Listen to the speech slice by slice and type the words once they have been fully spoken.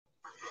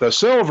the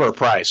silver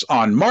price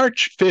on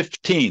March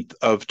 15th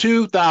of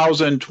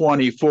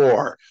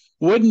 2024.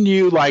 Wouldn't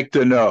you like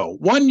to know,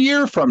 1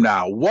 year from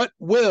now, what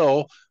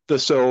will the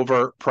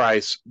silver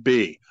price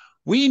be?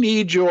 We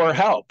need your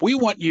help. We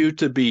want you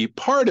to be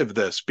part of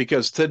this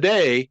because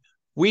today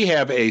we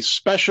have a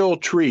special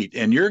treat,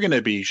 and you're going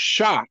to be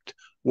shocked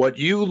what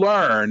you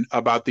learn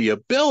about the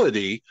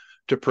ability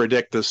to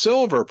predict the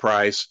silver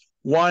price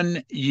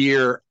 1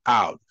 year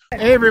out.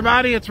 Hey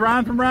everybody, it's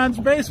Ron from Ron's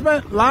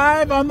Basement,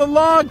 live on the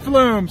log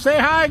flume. Say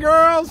hi,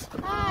 girls.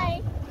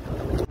 Hi.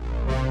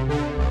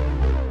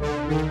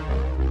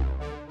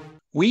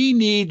 We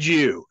need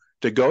you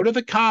to go to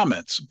the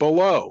comments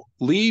below,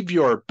 leave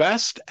your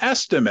best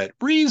estimate,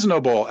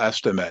 reasonable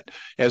estimate,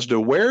 as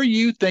to where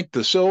you think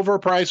the silver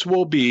price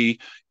will be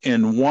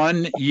in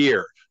 1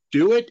 year.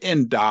 Do it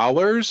in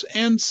dollars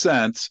and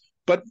cents,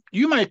 but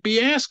you might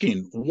be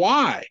asking,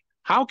 why?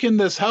 How can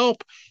this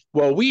help?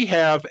 Well, we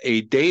have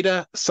a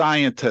data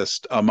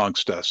scientist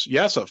amongst us.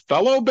 Yes, a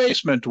fellow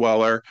basement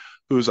dweller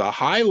who's a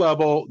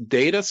high-level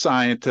data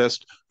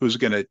scientist who's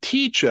going to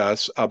teach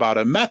us about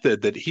a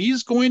method that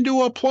he's going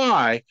to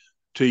apply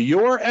to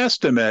your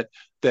estimate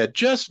that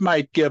just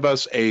might give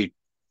us a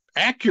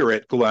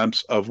accurate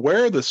glimpse of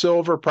where the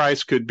silver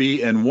price could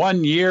be in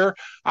 1 year.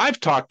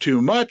 I've talked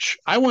too much.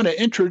 I want to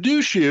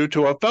introduce you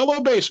to a fellow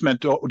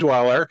basement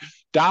dweller,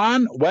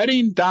 Don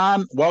Wedding.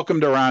 Don,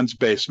 welcome to Ron's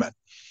Basement.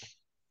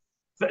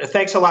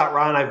 Thanks a lot,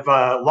 Ron. I'm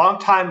a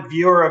longtime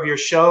viewer of your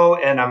show,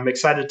 and I'm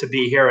excited to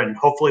be here, and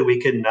hopefully we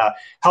can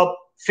help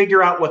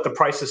figure out what the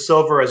price of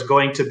silver is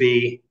going to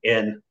be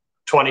in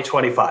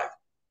 2025.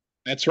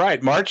 That's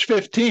right, March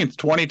 15th,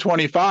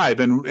 2025,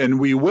 and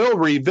we will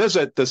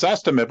revisit this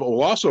estimate, but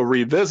we'll also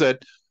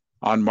revisit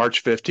on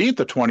March 15th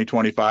of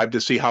 2025 to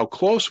see how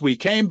close we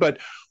came. But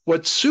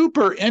what's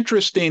super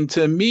interesting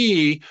to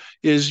me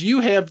is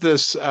you have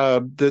this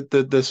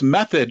this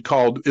method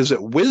called, is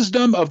it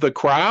wisdom of the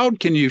crowd?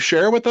 Can you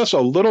share with us a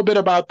little bit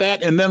about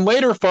that? And then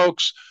later,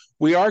 folks,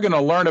 we are going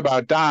to learn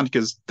about Don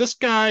because this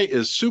guy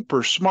is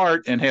super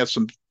smart and has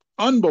some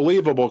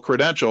unbelievable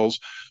credentials.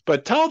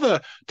 But tell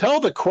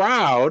the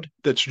crowd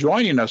that's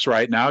joining us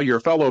right now, your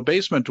fellow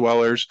basement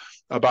dwellers,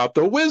 about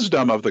the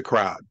wisdom of the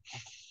crowd.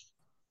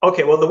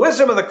 Okay, well, the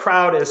wisdom of the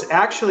crowd is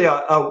actually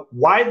a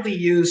widely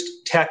used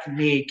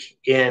technique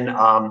in,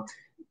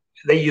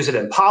 they use it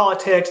in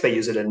politics, they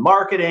use it in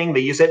marketing,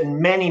 they use it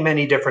in many,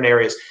 many different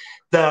areas.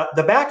 The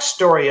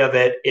backstory of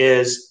it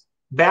is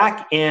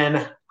back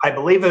in, I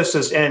believe this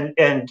is,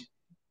 and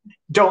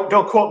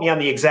don't quote me on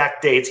the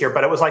exact dates here,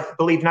 but it was like, I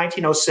believe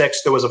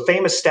 1906, there was a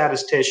famous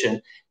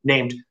statistician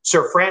named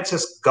Sir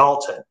Francis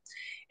Galton.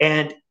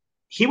 And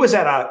he was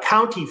at a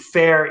county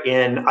fair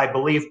in, I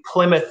believe,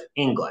 Plymouth,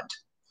 England.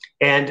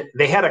 And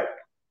they had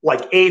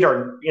like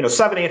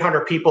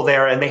 700-800 people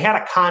there, and they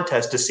had a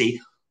contest to see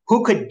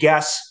who could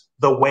guess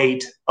the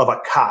weight of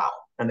a cow.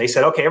 And they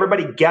said, okay,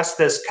 everybody guess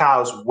this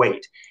cow's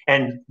weight.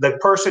 And the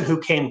person who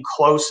came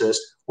closest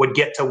would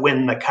get to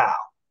win the cow.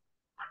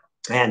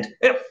 And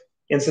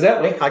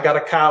incidentally, I got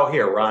a cow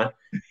here, Ron.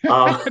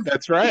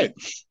 That's right.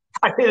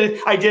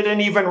 I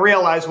didn't even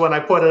realize when I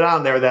put it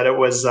on there that it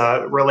was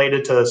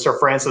related to Sir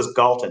Francis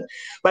Galton.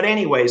 But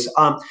anyways,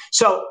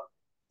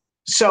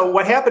 so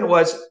what happened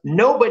was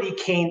nobody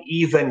came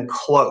even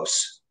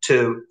close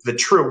to the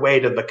true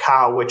weight of the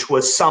cow, which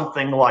was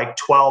something like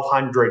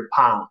 1,200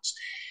 pounds.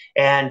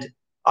 And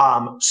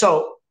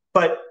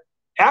but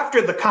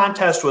after the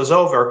contest was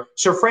over,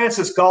 Sir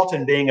Francis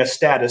Galton, being a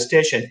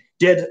statistician,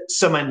 did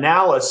some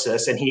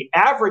analysis, and he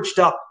averaged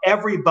up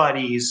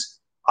everybody's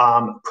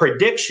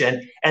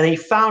prediction, and he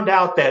found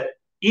out that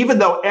even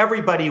though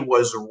everybody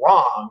was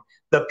wrong,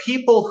 the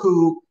people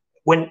who,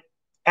 when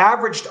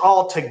averaged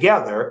all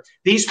together,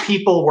 these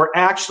people were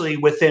actually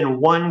within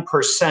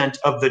 1%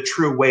 of the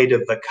true weight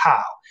of the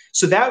cow.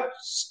 So that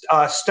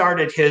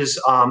started his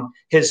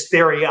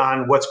theory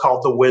on what's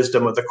called the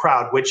wisdom of the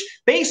crowd, which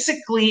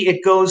basically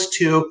it goes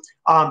to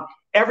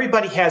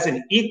everybody has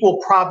an equal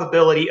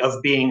probability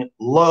of being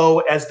low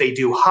as they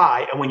do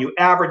high. And when you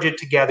average it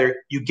together,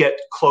 you get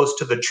close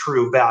to the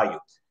true value.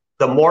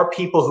 The more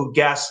people who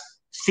guess,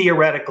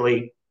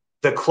 theoretically,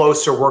 the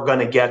closer we're going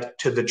to get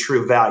to the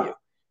true value.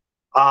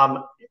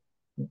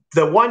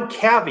 The one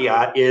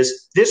caveat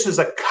is this is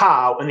a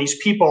cow, and these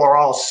people are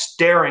all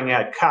staring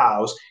at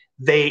cows.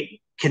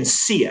 They can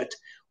see it.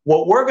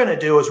 What we're going to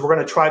do is we're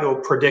going to try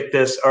to predict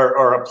this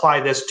or apply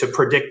this to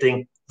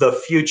predicting the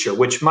future,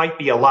 which might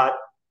be a lot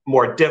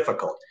more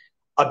difficult.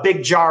 A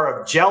big jar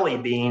of jelly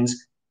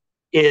beans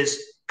is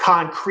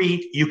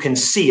concrete. You can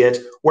see it.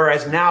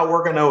 Whereas now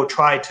we're going to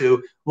try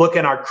to look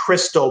in our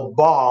crystal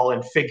ball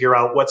and figure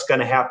out what's going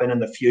to happen in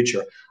the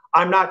future.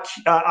 I'm not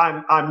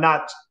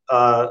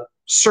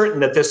certain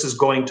that this is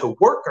going to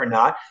work or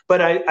not,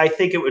 but I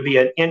think it would be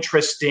an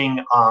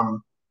interesting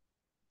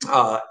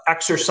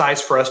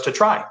exercise for us to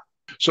try.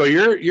 So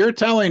you're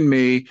telling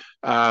me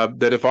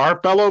that if our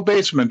fellow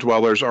basement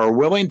dwellers are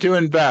willing to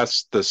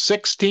invest the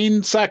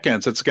 16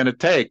 seconds it's going to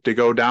take to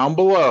go down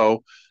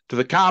below to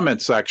the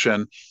comment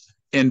section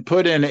and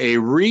put in a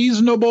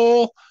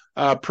reasonable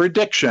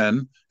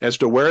prediction as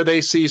to where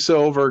they see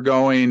silver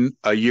going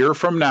a year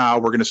from now,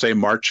 we're going to say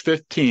March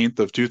 15th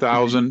of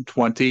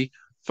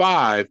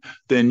 2025,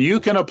 then you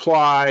can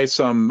apply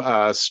some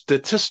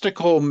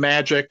statistical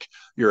magic.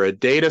 You're a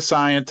data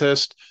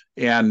scientist,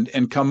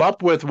 and come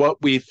up with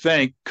what we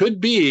think could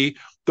be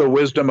the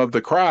wisdom of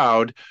the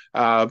crowd.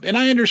 And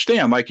I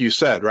understand, like you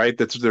said, right,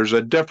 that there's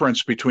a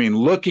difference between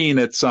looking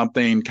at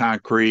something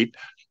concrete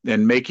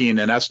and making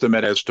an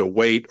estimate as to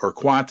weight or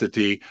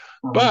quantity.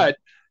 Mm-hmm. But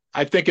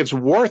I think it's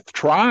worth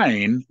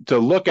trying to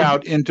look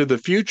out into the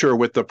future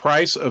with the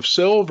price of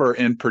silver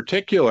in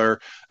particular.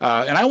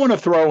 And I want to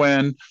throw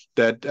in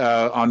that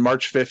on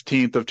March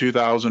 15th of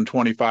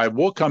 2025,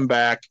 we'll come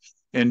back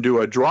and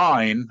do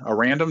a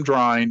random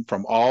drawing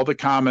from all the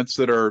comments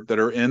that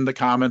are in the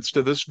comments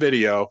to this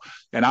video.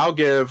 And I'll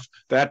give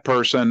that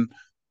person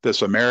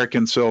this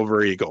American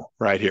Silver Eagle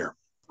right here.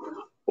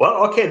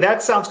 Well, okay,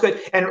 that sounds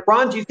good. And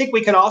Ron, do you think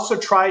we can also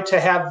try to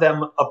have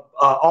them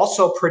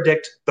also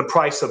predict the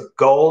price of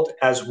gold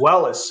as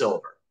well as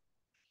silver?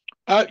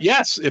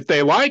 Yes, if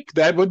they like,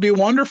 that would be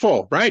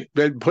wonderful, right?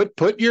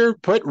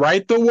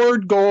 Write the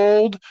word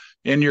gold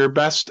in your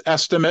best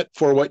estimate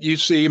for what you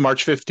see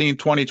March 15,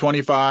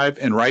 2025,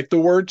 and write the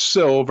word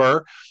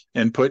silver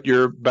and put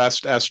your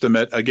best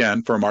estimate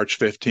again for March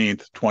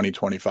 15th,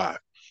 2025.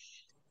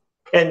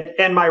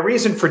 And my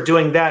reason for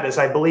doing that is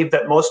I believe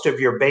that most of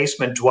your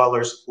basement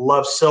dwellers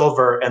love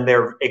silver and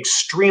they're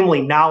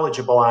extremely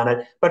knowledgeable on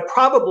it, but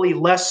probably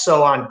less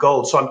so on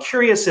gold. So I'm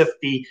curious if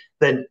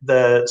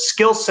the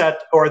skill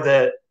set or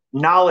the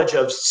knowledge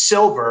of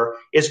silver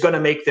is going to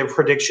make their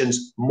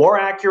predictions more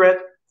accurate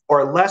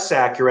or less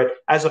accurate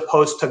as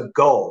opposed to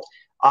gold.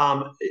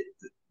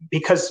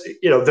 Because,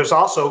 there's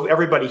also,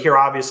 everybody here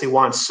obviously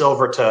wants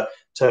silver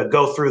to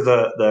go through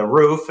the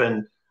roof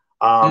and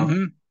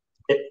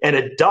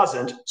it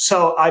doesn't.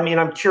 So, I mean,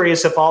 I'm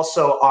curious if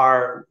also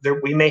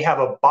we may have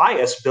a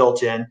bias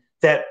built in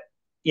that,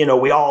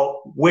 we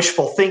all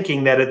wishful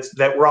thinking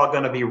that we're all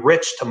going to be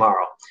rich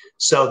tomorrow.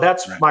 So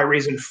that's my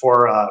reason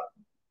for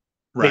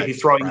maybe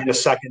throwing in a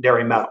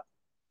secondary metal.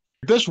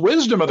 This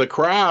wisdom of the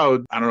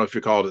crowd, I don't know if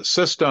you call it a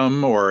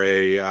system or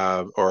a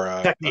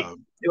technique.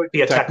 It would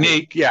be a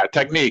technique. Yeah,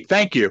 technique.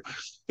 Thank you.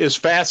 Is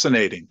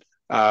fascinating.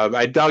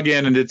 I dug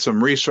in and did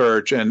some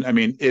research, and I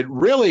mean, it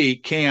really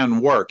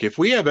can work. If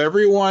we have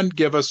everyone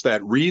give us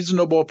that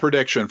reasonable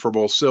prediction for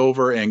both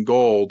silver and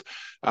gold,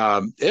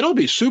 it'll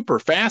be super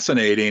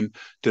fascinating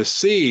to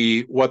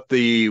see what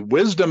the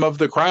wisdom of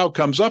the crowd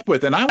comes up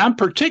with. And I'm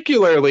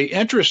particularly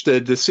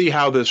interested to see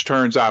how this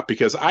turns out,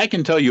 because I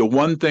can tell you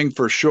one thing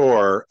for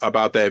sure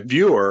about that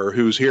viewer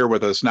who's here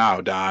with us now,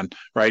 Don,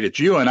 right? It's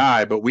you and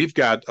I, but we've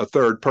got a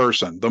third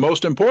person, the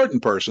most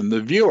important person,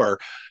 the viewer.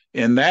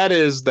 And that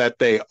is that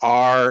they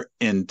are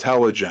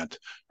intelligent,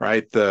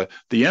 right? The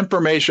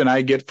information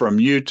I get from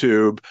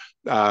YouTube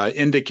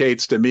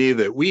indicates to me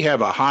that we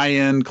have a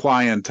high-end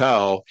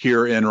clientele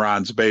here in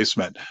Ron's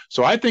basement.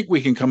 So I think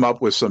we can come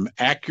up with some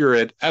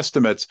accurate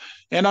estimates.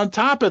 And on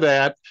top of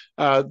that,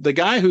 the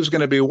guy who's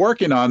going to be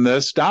working on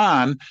this,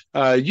 Don,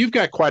 you've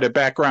got quite a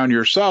background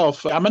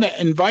yourself. I'm going to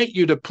invite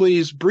you to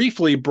please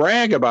briefly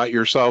brag about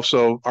yourself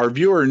so our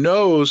viewer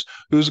knows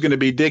who's going to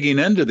be digging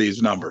into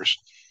these numbers.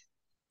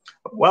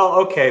 Well,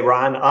 okay,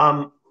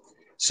 Ron.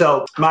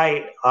 So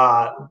my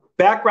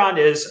background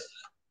is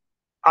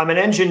I'm an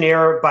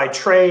engineer by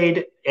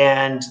trade,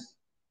 and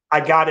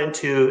I got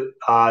into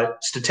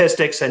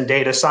statistics and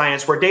data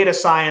science, where data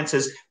science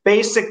is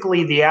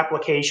basically the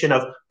application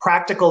of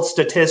practical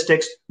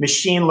statistics,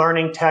 machine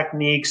learning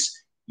techniques,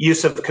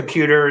 use of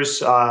computers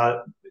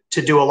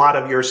to do a lot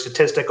of your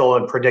statistical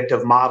and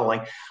predictive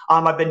modeling.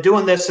 I've been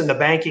doing this in the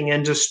banking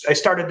industry. I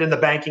started in the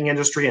banking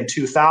industry in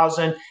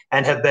 2000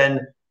 and have been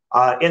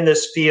in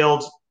this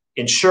field,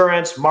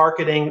 insurance,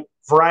 marketing,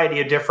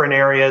 variety of different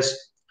areas,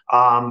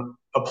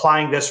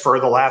 applying this for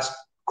the last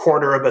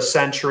quarter of a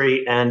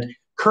century. And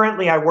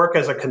currently I work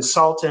as a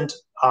consultant.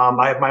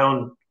 I have my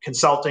own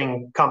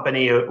consulting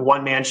company, a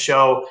one-man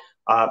show,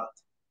 DKW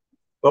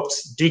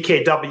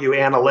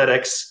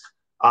Analytics.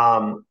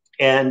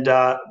 And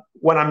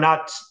when I'm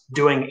not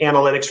doing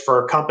analytics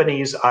for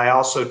companies, I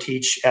also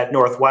teach at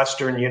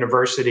Northwestern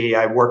University.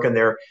 I work in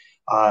their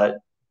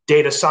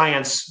data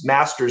science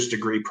master's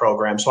degree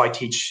program. So I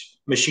teach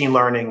machine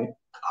learning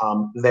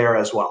there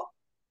as well.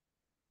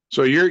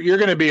 So you're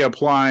going to be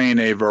applying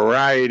a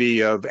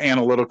variety of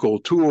analytical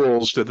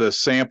tools to this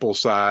sample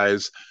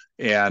size.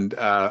 And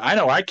I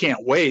know I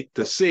can't wait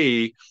to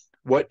see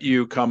what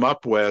you come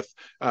up with.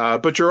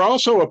 But you're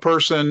also a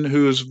person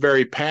who's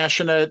very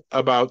passionate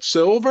about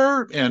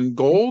silver and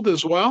gold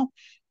as well.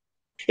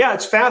 Yeah,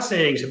 it's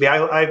fascinating to me.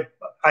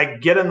 I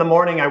get in the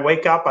morning, I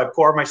wake up, I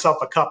pour myself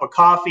a cup of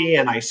coffee,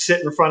 and I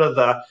sit in front of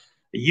the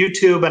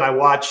YouTube and I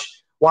watch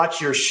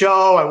your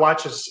show. I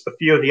watch a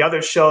few of the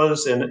other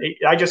shows, and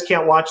I just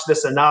can't watch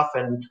this enough.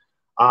 And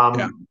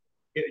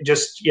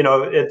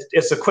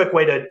it's a quick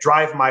way to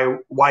drive my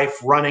wife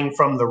running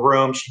from the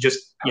room. She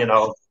just,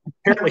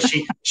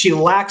 apparently she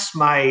lacks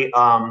my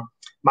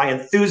my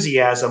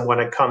enthusiasm when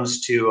it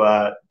comes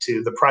to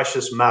the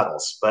precious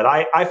metals. But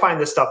I find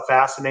this stuff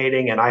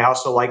fascinating, and I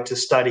also like to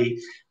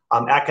study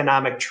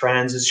economic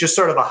trends. It's just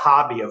sort of a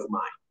hobby of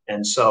mine.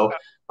 And so,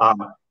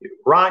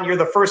 Ron, you're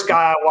the first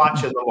guy I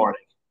watch in the morning.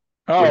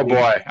 Oh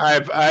boy,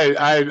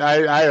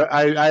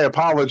 I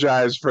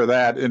apologize for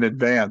that in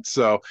advance.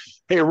 So,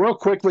 hey, real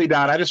quickly,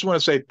 Don, I just want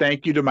to say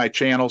thank you to my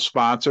channel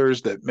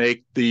sponsors that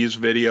make these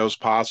videos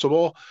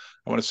possible.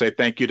 I want to say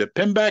thank you to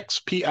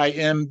Pimbex,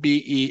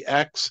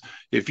 Pimbex.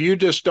 If you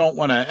just don't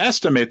want to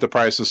estimate the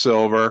price of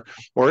silver,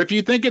 or if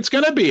you think it's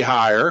going to be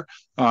higher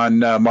on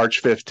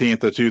March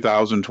 15th of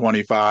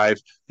 2025,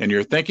 and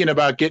you're thinking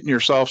about getting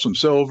yourself some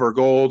silver,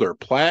 gold, or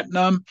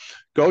platinum,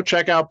 go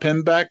check out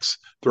Pimbex.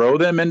 Throw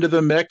them into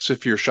the mix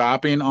if you're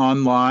shopping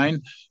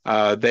online.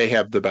 They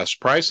have the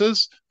best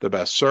prices, the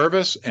best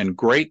service, and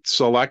great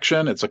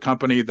selection. It's a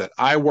company that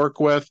I work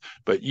with,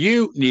 but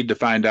you need to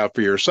find out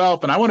for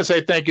yourself. And I want to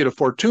say thank you to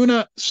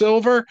Fortuna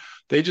Silver.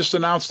 They just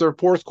announced their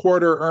fourth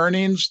quarter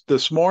earnings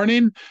this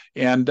morning,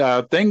 and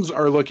things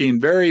are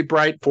looking very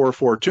bright for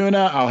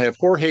Fortuna. I'll have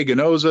Jorge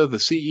Ganoza, the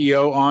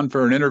CEO, on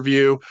for an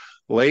interview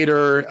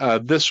later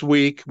this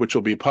week, which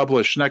will be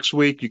published next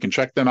week. You can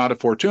check them out at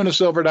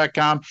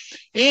fortunasilver.com.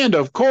 And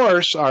of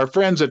course, our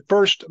friends at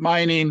First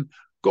Mining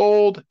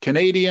Gold,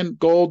 Canadian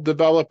gold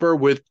developer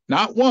with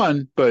not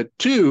one, but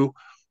two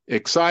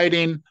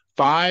exciting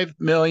 5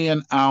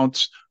 million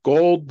ounce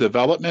gold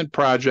development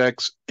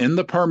projects in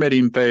the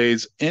permitting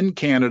phase in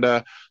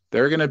Canada.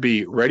 They're going to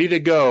be ready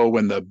to go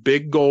when the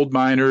big gold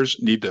miners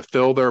need to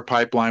fill their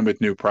pipeline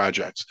with new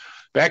projects.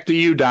 Back to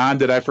you, Don.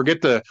 Did I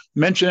forget to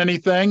mention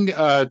anything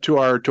to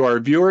our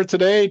viewer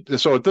today?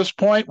 So at this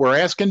point, we're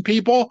asking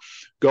people,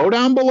 go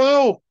down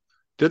below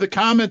to the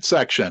comment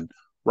section,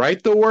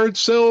 write the word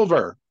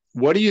silver.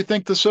 What do you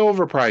think the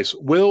silver price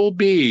will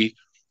be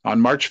on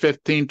March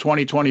 15,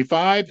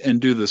 2025, and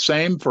do the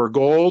same for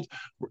gold?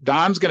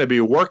 Don's going to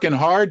be working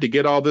hard to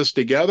get all this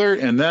together,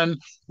 and then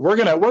we're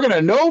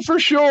gonna know for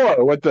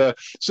sure what the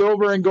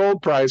silver and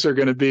gold price are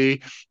going to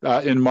be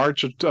in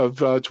March of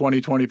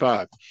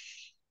 2025.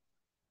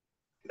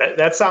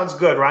 That sounds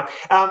good, Ron.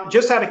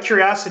 Just out of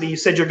curiosity, you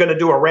said you're going to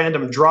do a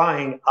random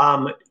drawing.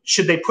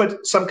 Should they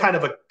put some kind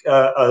of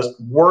a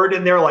word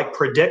in there, like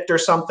predict or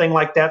something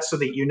like that, so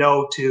that you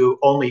know to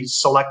only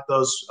select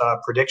those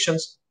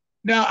predictions?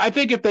 Now, I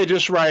think if they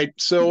just write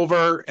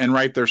silver and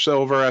write their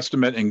silver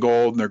estimate and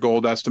gold and their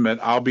gold estimate,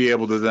 I'll be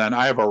able to then,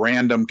 I have a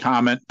random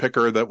comment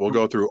picker that will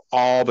go through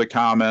all the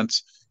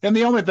comments. And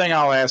the only thing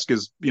I'll ask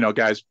is,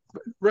 guys,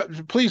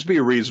 please be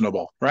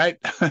reasonable, right?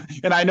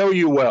 And I know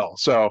you will.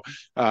 So,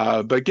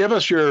 but give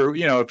us your,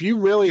 if you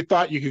really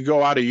thought you could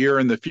go out a year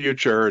in the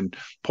future and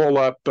pull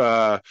up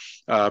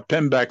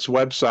Pimbex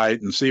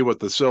website and see what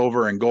the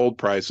silver and gold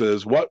price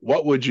is, what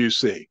would you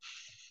see?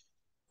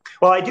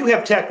 Well, I do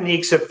have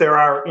techniques if there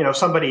are,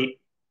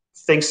 somebody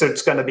thinks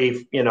it's going to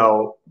be,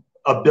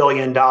 $1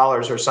 billion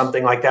or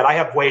something like that. I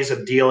have ways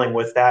of dealing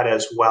with that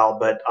as well.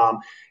 But,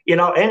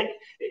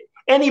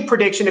 any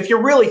prediction, if you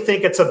really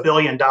think it's $1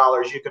 billion,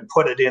 you can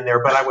put it in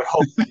there, but I would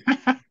hope,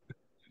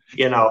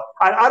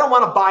 I don't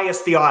want to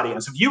bias the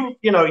audience. If you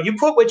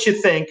put what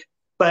you think,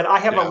 but I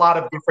have a lot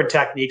of different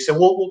techniques, and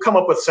we'll come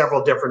up with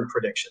several different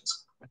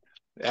predictions.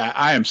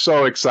 I am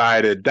so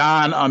excited.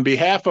 Don, on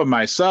behalf of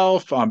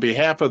myself, on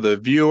behalf of the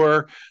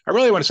viewer, I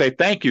really want to say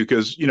thank you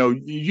because,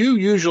 you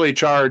usually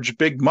charge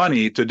big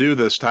money to do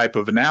this type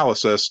of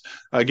analysis.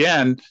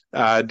 Again,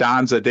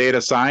 Don's a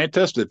data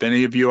scientist. If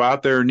any of you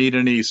out there need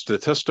any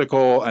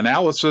statistical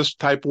analysis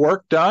type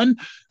work done,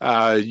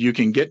 you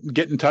can get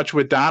in touch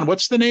with Don.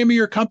 What's the name of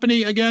your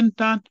company again,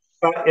 Don?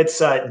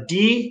 It's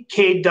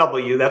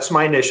DKW. That's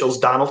my initials,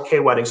 Donald K.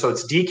 Wedding. So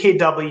it's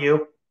DKW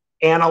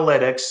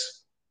Analytics.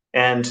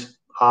 And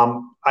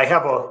I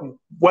have a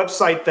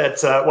website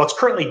that's, it's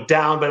currently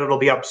down, but it'll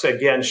be up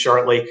again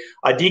shortly,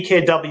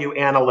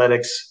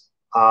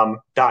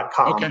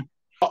 DKWAnalytics.com. Okay.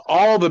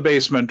 All the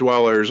basement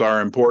dwellers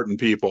are important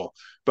people.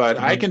 But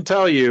I can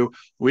tell you,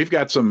 we've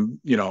got some,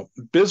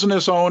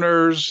 business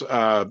owners,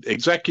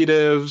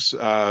 executives,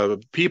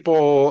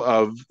 people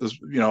of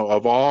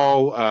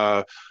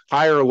all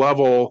higher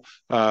level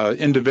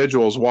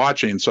individuals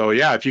watching. So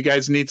yeah, if you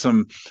guys need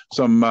some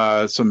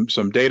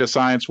data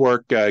science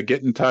work,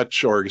 get in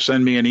touch or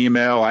send me an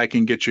email. I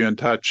can get you in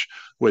touch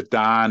with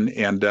Don,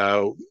 and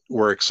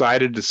we're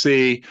excited to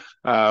see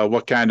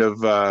what kind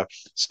of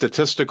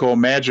statistical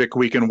magic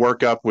we can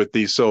work up with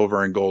these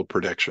silver and gold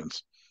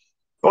predictions.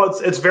 Well,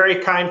 it's very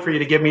kind for you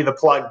to give me the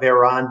plug there,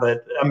 Ron,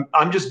 but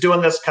I'm just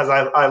doing this because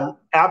I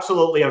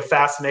absolutely am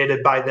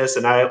fascinated by this,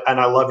 and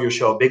I love your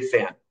show. Big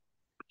fan.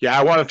 Yeah,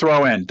 I want to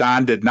throw in,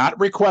 Don did not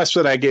request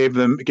that I gave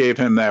him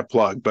that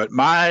plug, but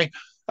my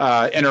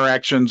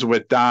interactions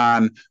with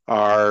Don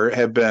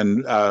have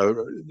been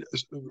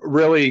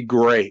really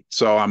great.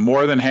 So I'm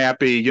more than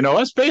happy.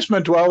 Us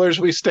basement dwellers,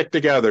 we stick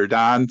together,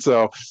 Don.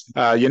 So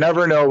you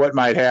never know what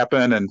might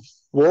happen, and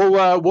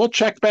we'll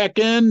check back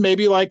in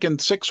maybe like in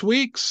 6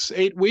 weeks,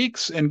 8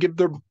 weeks, and give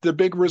the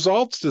big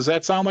results. Does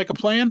that sound like a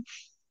plan?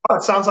 Oh,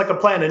 it sounds like a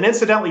plan. And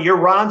incidentally, you're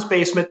Ron's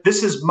basement.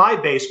 This is my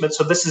basement,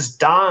 so this is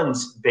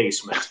Don's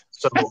basement.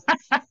 So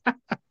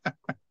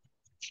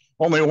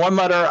only one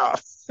letter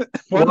off.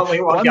 One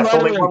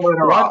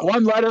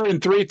letter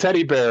and 3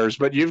 teddy bears,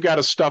 but you've got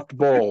a stuffed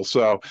bull.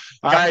 So,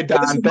 all right,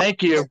 Don,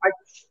 thank you.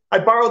 I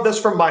borrowed this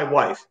from my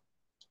wife.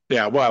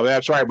 Yeah, well,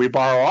 that's right. We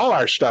borrow all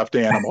our stuffed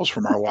animals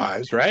from our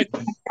wives, right?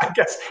 I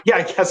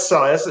guess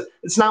so.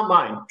 It's not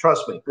mine.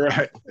 Trust me.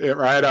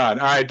 Right on.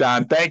 All right,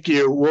 Don, thank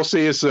you. We'll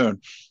see you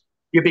soon.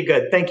 You'll be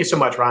good. Thank you so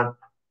much, Ron.